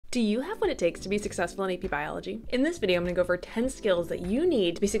Do you have what it takes to be successful in AP Biology? In this video, I'm going to go over 10 skills that you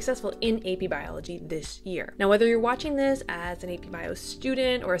need to be successful in AP Biology this year. Now, whether you're watching this as an AP Bio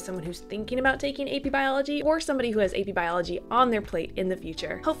student or as someone who's thinking about taking AP Biology or somebody who has AP Biology on their plate in the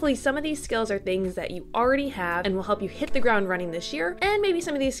future, hopefully some of these skills are things that you already have and will help you hit the ground running this year, and maybe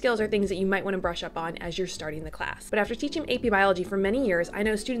some of these skills are things that you might want to brush up on as you're starting the class. But after teaching AP Biology for many years, I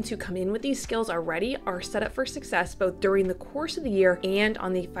know students who come in with these skills already are set up for success both during the course of the year and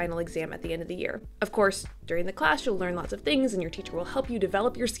on the final exam at the end of the year. Of course, during the class, you'll learn lots of things and your teacher will help you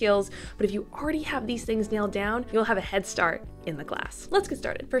develop your skills, but if you already have these things nailed down, you'll have a head start in the class. Let's get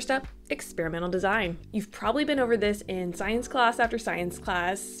started. First up, experimental design. You've probably been over this in science class after science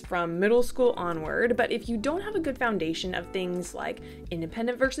class from middle school onward, but if you don't have a good foundation of things like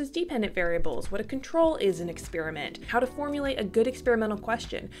independent versus dependent variables, what a control is in an experiment, how to formulate a good experimental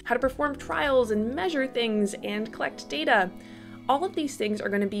question, how to perform trials and measure things and collect data, all of these things are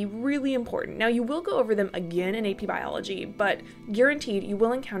going to be really important. Now, you will go over them again in AP Biology, but guaranteed you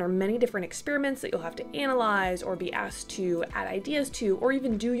will encounter many different experiments that you'll have to analyze or be asked to add ideas to, or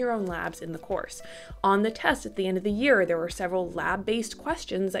even do your own labs in the course. On the test at the end of the year, there were several lab-based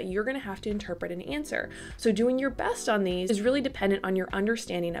questions that you're going to have to interpret and answer. So doing your best on these is really dependent on your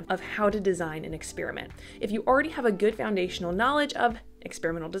understanding of how to design an experiment. If you already have a good foundational knowledge of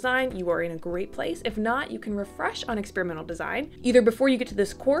experimental design, you are in a great place. If not, you can refresh on experimental design either before you get to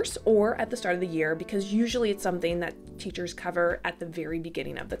this course or at the start of the year, because usually it's something that teachers cover at the very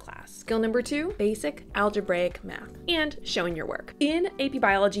beginning of the class. Skill number 2, basic algebraic math and showing your work. In AP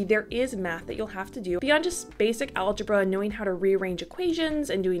Biology, there is math that you'll have to do beyond just basic algebra and knowing how to rearrange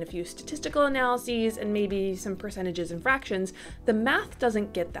equations and doing a few statistical analyses and maybe some percentages and fractions. The math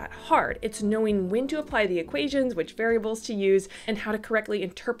doesn't get that hard. It's knowing when to apply the equations, which variables to use, and how to correctly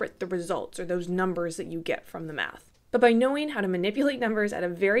interpret the results or those numbers that you get from the math. But by knowing how to manipulate numbers at a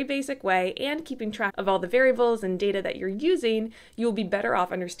very basic way and keeping track of all the variables and data that you're using, you will be better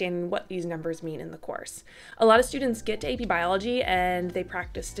off understanding what these numbers mean in the course. A lot of students get to AP Biology and they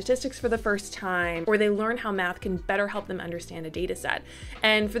practice statistics for the first time, or they learn how math can better help them understand a data set.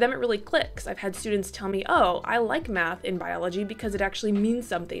 And for them, it really clicks. I've had students tell me, oh, I like math in biology because it actually means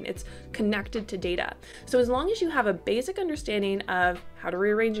something. It's connected to data. So as long as you have a basic understanding of how to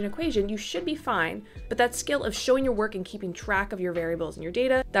rearrange an equation, you should be fine. But that skill of showing your work and keeping track of your variables and your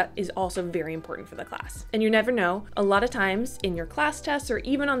data, that is also very important for the class. And you never know, a lot of times in your class tests or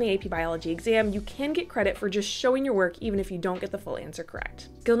even on the AP Biology exam, you can get credit for just showing your work even if you don't get the full answer correct.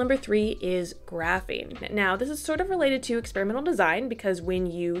 Skill number 3 is graphing. Now, this is sort of related to experimental design because when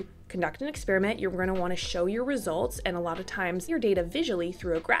you conduct an experiment, you're going to want to show your results and a lot of times your data visually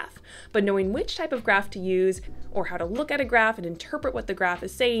through a graph. But knowing which type of graph to use or how to look at a graph and interpret what the graph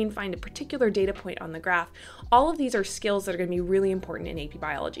is saying, find a particular data point on the graph, all of these are skills that are going to be really important in AP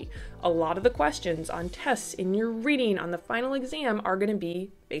Biology. A lot of the questions on tests, in your reading, on the final exam are going to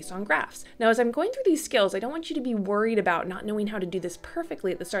be based on graphs. Now, as I'm going through these skills, I don't want you to be worried about not knowing how to do this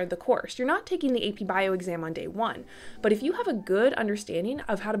perfectly at the start of the course. You're not taking the AP Bio exam on day 1, but if you have a good understanding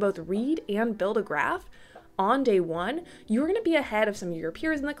of how to both read and build a graph on day 1, you're going to be ahead of some of your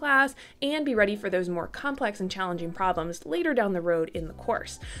peers in the class and be ready for those more complex and challenging problems later down the road in the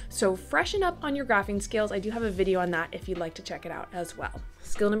course. So freshen up on your graphing skills. I do have a video on that if you'd like to check it out as well.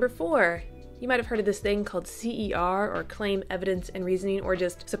 Skill number 4. You might have heard of this thing called CER, or claim, evidence, and reasoning, or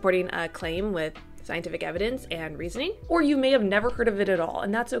just supporting a claim with scientific evidence and reasoning. Or you may have never heard of it at all,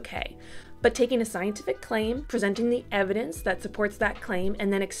 and that's okay. But taking a scientific claim, presenting the evidence that supports that claim,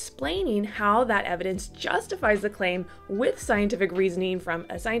 and then explaining how that evidence justifies the claim with scientific reasoning from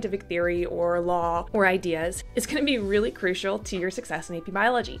a scientific theory or law or ideas is going to be really crucial to your success in AP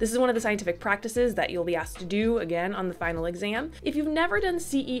Biology. This is one of the scientific practices that you'll be asked to do again on the final exam. If you've never done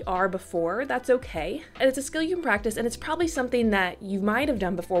CER before, that's okay. And it's a skill you can practice, and it's probably something that you might have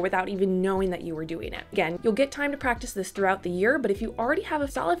done before without even knowing that you were doing it. Again, you'll get time to practice this throughout the year, but if you already have a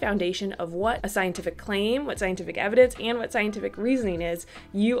solid foundation of what a scientific claim, what scientific evidence, and what scientific reasoning is,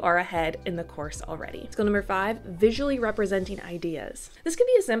 you are ahead in the course already. Skill number 5, visually representing ideas. This can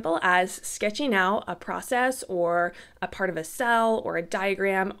be as simple as sketching out a process or a part of a cell or a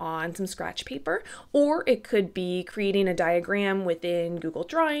diagram on some scratch paper, or it could be creating a diagram within Google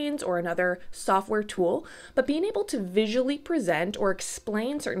Drawings or another software tool. But being able to visually present or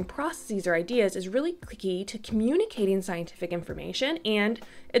explain certain processes or ideas is really key to communicating scientific information, and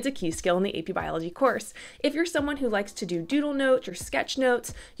it's a key skill in the AP Biology course. If you're someone who likes to do doodle notes or sketch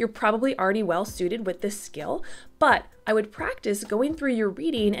notes, you're probably already well suited with this skill. But I would practice going through your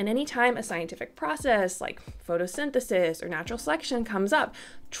reading, and anytime a scientific process like photosynthesis or natural selection comes up,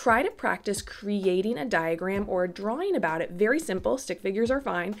 try to practice creating a diagram or a drawing about it, very simple, stick figures are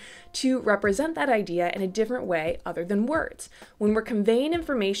fine, to represent that idea in a different way other than words. When we're conveying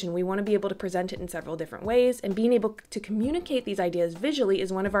information, we want to be able to present it in several different ways, and being able to communicate these ideas visually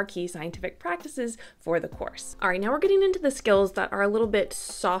is one of our key scientific practices for the course. All right, now we're getting into the skills that are a little bit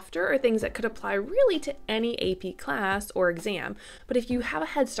softer, or things that could apply really to any AP class or exam. But if you have a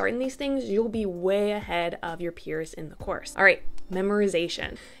head start in these things, you'll be way ahead of your peers in the course. All right,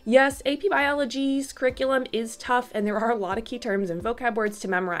 memorization. Yes, AP Biology's curriculum is tough, and there are a lot of key terms and vocab words to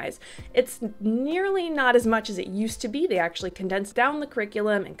memorize. It's nearly not as much as it used to be. They actually condensed down the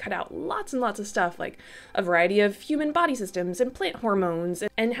curriculum and cut out lots and lots of stuff, like a variety of human body systems and plant hormones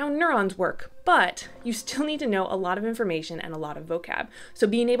and how neurons work. But you still need to know a lot of information and a lot of vocab. So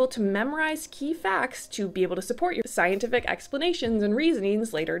being able to memorize key facts to be able to support your scientific explanations and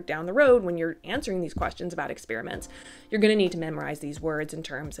reasonings later down the road when you're answering these questions about experiments, you're going to need to memorize these words and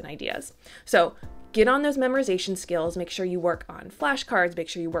terms and ideas. So get on those memorization skills. Make sure you work on flashcards, make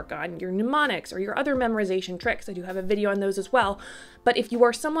sure you work on your mnemonics or your other memorization tricks. I do have a video on those as well. But if you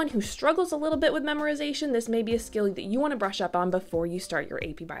are someone who struggles a little bit with memorization, this may be a skill that you want to brush up on before you start your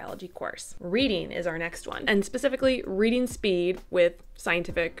AP Biology course. Reading is our next one, and specifically reading speed with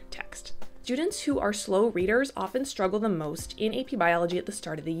scientific text. Students who are slow readers often struggle the most in AP Biology at the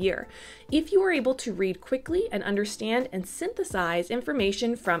start of the year. If you are able to read quickly and understand and synthesize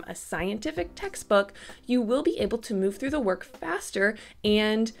information from a scientific textbook, you will be able to move through the work faster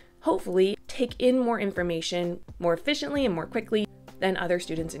and hopefully take in more information more efficiently and more quickly than other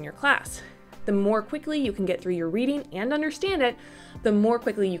students in your class. The more quickly you can get through your reading and understand it, the more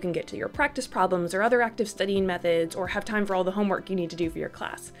quickly you can get to your practice problems or other active studying methods, or have time for all the homework you need to do for your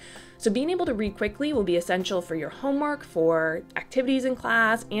class. So being able to read quickly will be essential for your homework, for activities in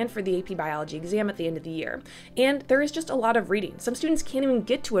class, and for the AP Biology exam at the end of the year. And there is just a lot of reading. Some students can't even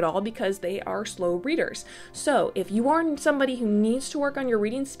get to it all because they are slow readers. So if you are somebody who needs to work on your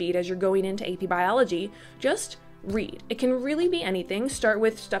reading speed as you're going into AP Biology, just read. It can really be anything. Start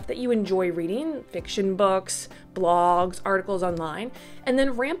with stuff that you enjoy reading, fiction books, blogs, articles online, and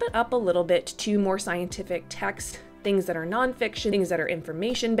then ramp it up a little bit to more scientific text, things that are nonfiction, things that are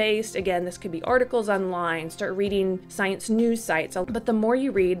information-based. Again, this could be articles online, start reading science news sites. But the more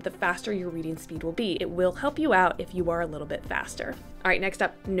you read, the faster your reading speed will be. It will help you out if you are a little bit faster. All right, next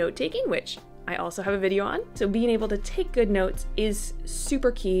up, note-taking, which I also have a video on. So being able to take good notes is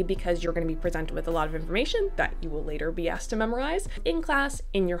super key because you're going to be presented with a lot of information that you will later be asked to memorize in class,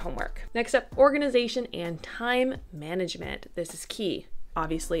 in your homework. Next up, organization and time management. This is key.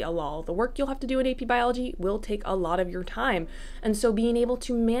 Obviously, a lot of the work you'll have to do in AP Biology will take a lot of your time. And so being able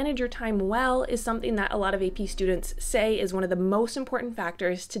to manage your time well is something that a lot of AP students say is one of the most important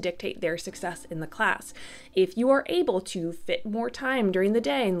factors to dictate their success in the class. If you are able to fit more time during the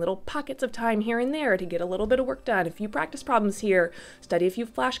day and little pockets of time here and there to get a little bit of work done, a few practice problems here, study a few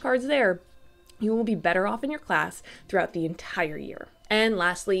flashcards there, you will be better off in your class throughout the entire year. And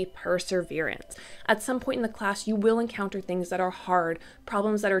lastly, perseverance. At some point in the class, you will encounter things that are hard,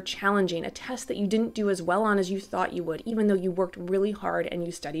 problems that are challenging, a test that you didn't do as well on as you thought you would, even though you worked really hard and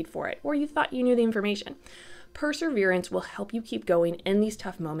you studied for it, or you thought you knew the information. Perseverance will help you keep going in these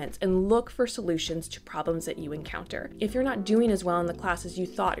tough moments and look for solutions to problems that you encounter. If you're not doing as well in the class as you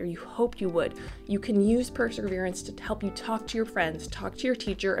thought or you hoped you would, you can use perseverance to help you talk to your friends, talk to your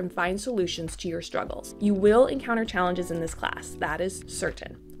teacher, and find solutions to your struggles. You will encounter challenges in this class, that is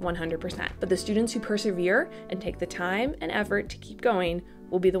certain, 100%. But the students who persevere and take the time and effort to keep going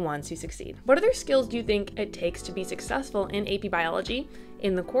will be the ones who succeed. What other skills do you think it takes to be successful in AP Biology,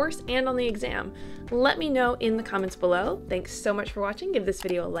 in the course and on the exam? Let me know in the comments below. Thanks so much for watching. Give this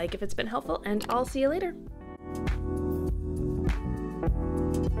video a like if it's been helpful, and I'll see you later.